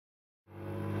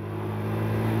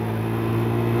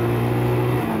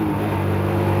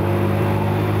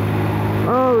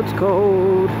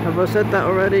Have I said that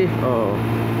already? Oh,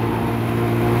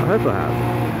 I hope I have.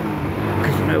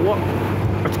 Because you know what?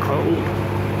 It's cold.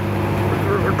 It's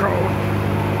really cold.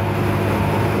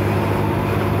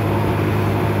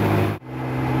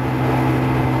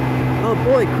 Oh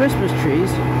boy, Christmas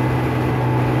trees.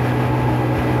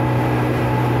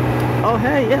 Oh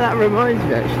hey, yeah, that reminds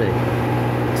me actually.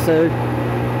 So,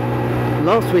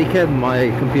 last weekend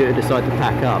my computer decided to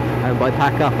pack up, and by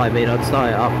pack up I mean I'd start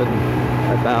it up and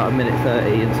about a minute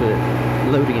 30 into it,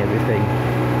 loading everything.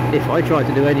 If I tried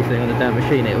to do anything on the damn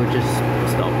machine, it would just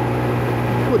stop.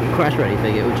 It wouldn't crash or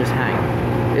anything, it would just hang.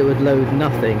 It would load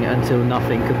nothing until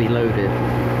nothing could be loaded,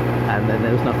 and then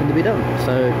there was nothing to be done.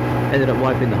 So ended up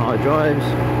wiping the hard drives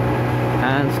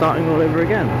and starting all over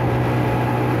again,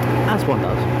 as one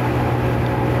does.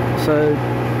 So,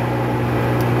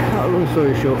 cut a long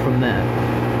story short from there,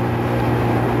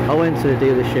 I went to the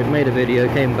dealership, made a video,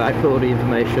 came back, put all the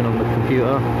information on the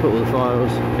computer, put all the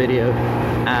files, video,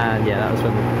 and yeah, that was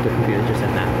when the computer just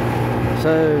said nah.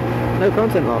 So, no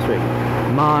content last week.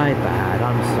 My bad,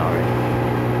 I'm sorry.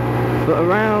 But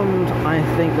around, I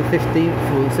think the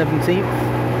 15th or the 17th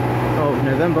of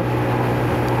November,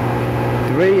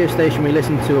 the radio station we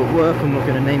listened to at work, I'm not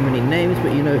going to name any names,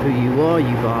 but you know who you are,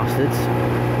 you bastards,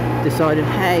 decided,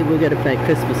 hey, we're going to play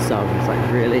Christmas songs. Like,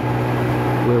 really?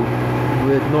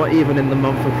 We're not even in the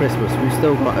month of Christmas. We've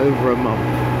still got over a month.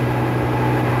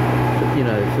 You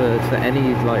know, for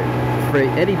any, like,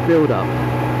 any build-up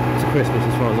to Christmas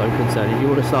as far as I'm concerned. If you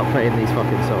want to start playing these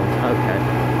fucking songs, okay,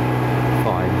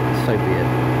 fine, so be it.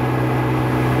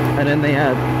 And then they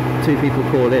had two people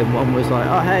call in. One was like,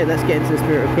 oh hey, let's get into the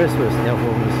spirit of Christmas. The other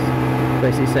one was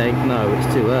basically saying, no,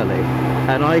 it's too early.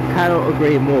 And I cannot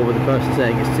agree more with the person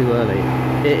saying it's too early.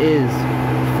 It is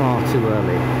far too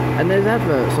early. And there's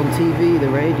adverts on TV, the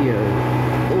radio,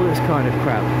 all this kind of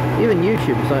crap. Even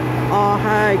YouTube is like, oh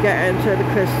hey, get into the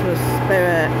Christmas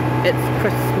spirit, it's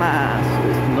Christmas.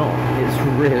 It's not, it's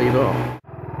really not.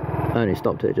 I only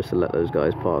stopped it just to let those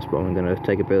guys pass, but I'm going to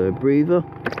take a bit of a breather.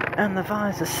 And the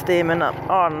fires are steaming up.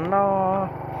 Oh no.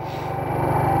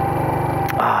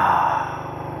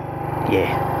 Ah,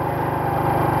 yeah.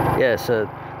 Yeah, so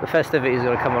the festivities are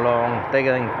going to come along. They're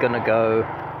going to go.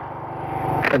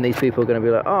 And these people are going to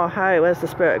be like, oh hey, where's the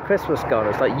spirit of Christmas gone?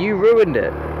 It's like, you ruined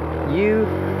it. You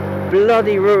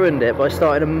bloody ruined it by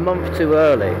starting a month too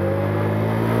early.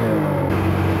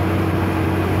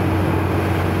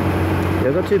 Yeah,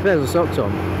 I've got two pairs of socks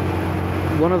on.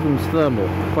 One of them's thermal,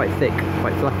 quite thick,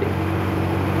 quite fluffy.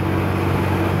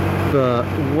 But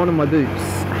one of my boots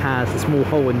has a small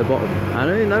hole in the bottom. I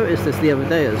only noticed this the other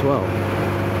day as well.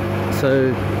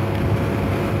 So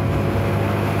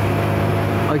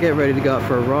I get ready to go out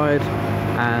for a ride,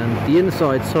 and the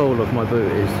inside sole of my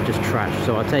boot is just trash.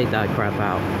 So I take that crap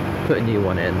out, put a new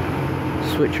one in,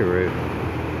 switcheroo,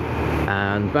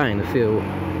 and bang, the feel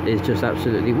is just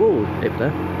absolutely walled up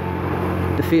there.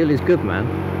 The feel is good, man.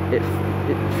 It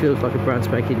feels like a brand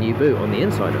spanking new boot on the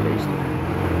inside at least.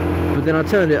 But then I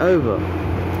turned it over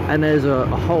and there's a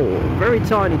hole, a very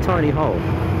tiny hole,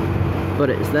 but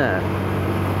it's there.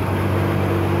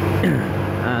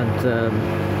 And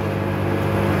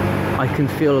I can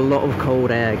feel a lot of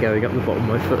cold air going up the bottom of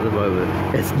my foot at the moment.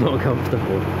 It's not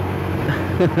comfortable.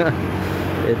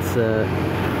 It's oh,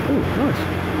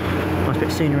 nice bit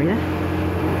of scenery there.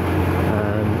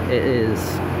 It is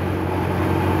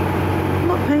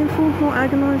painful, not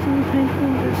agonisingly painful.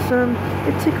 It's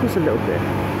it tickles a little bit,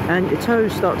 and your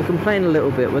toes start to complain a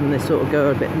little bit when they sort of go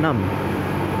a bit numb.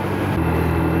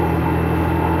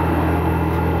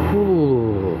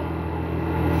 Ooh.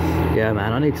 Yeah,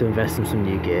 man, I need to invest in some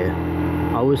new gear.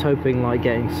 I was hoping like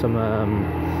getting some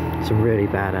really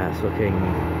badass looking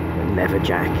leather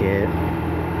jacket,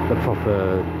 the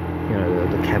proper, you know,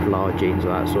 the Kevlar jeans,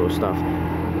 all that sort of stuff.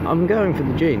 I'm going for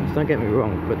the jeans, don't get me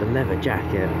wrong, but the leather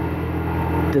jacket,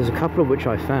 there's a couple of which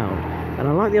I found, and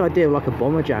I like the idea of like a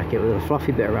bomber jacket with a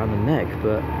fluffy bit around the neck,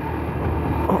 but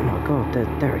oh my god,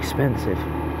 they're expensive.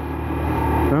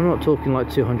 And I'm not talking like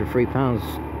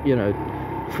 £203, you know,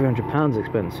 £300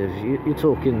 expensive. You're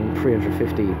talking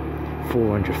 350,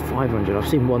 400, 500. I've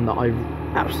seen one that I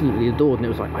absolutely adored and it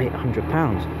was like £800.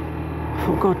 I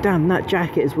thought, god damn, that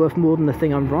jacket is worth more than the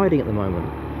thing I'm riding at the moment.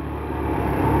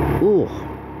 Ooh.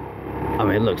 I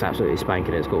mean, it looks absolutely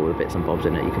spanking. It's got all the bits and bobs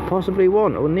in it you could possibly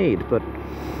want or need, but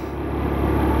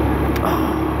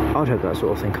oh, I'd hope that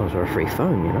sort of thing comes with a free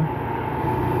phone, you know.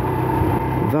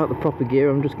 Without the proper gear,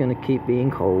 I'm just going to keep being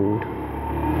cold.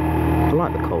 I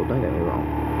like the cold, don't get me wrong.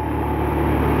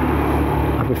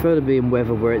 I prefer to be in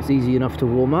weather where it's easy enough to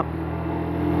warm up.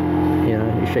 You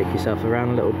know, you shake yourself around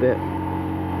a little bit,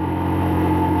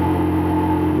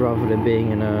 rather than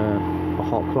being in a a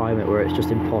hot climate where it's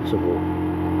just impossible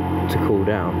to cool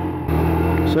down.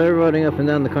 So riding up and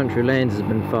down the country lanes has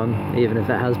been fun, even if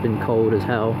it has been cold as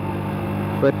hell.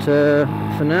 But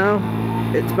for now,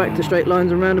 it's back to straight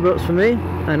lines and roundabouts for me.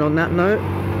 And on that note,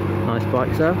 nice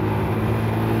bike, sir.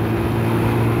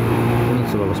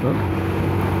 Needs a lot of smoke.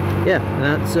 Yeah,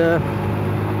 and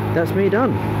that's me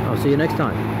done. I'll see you next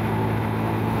time.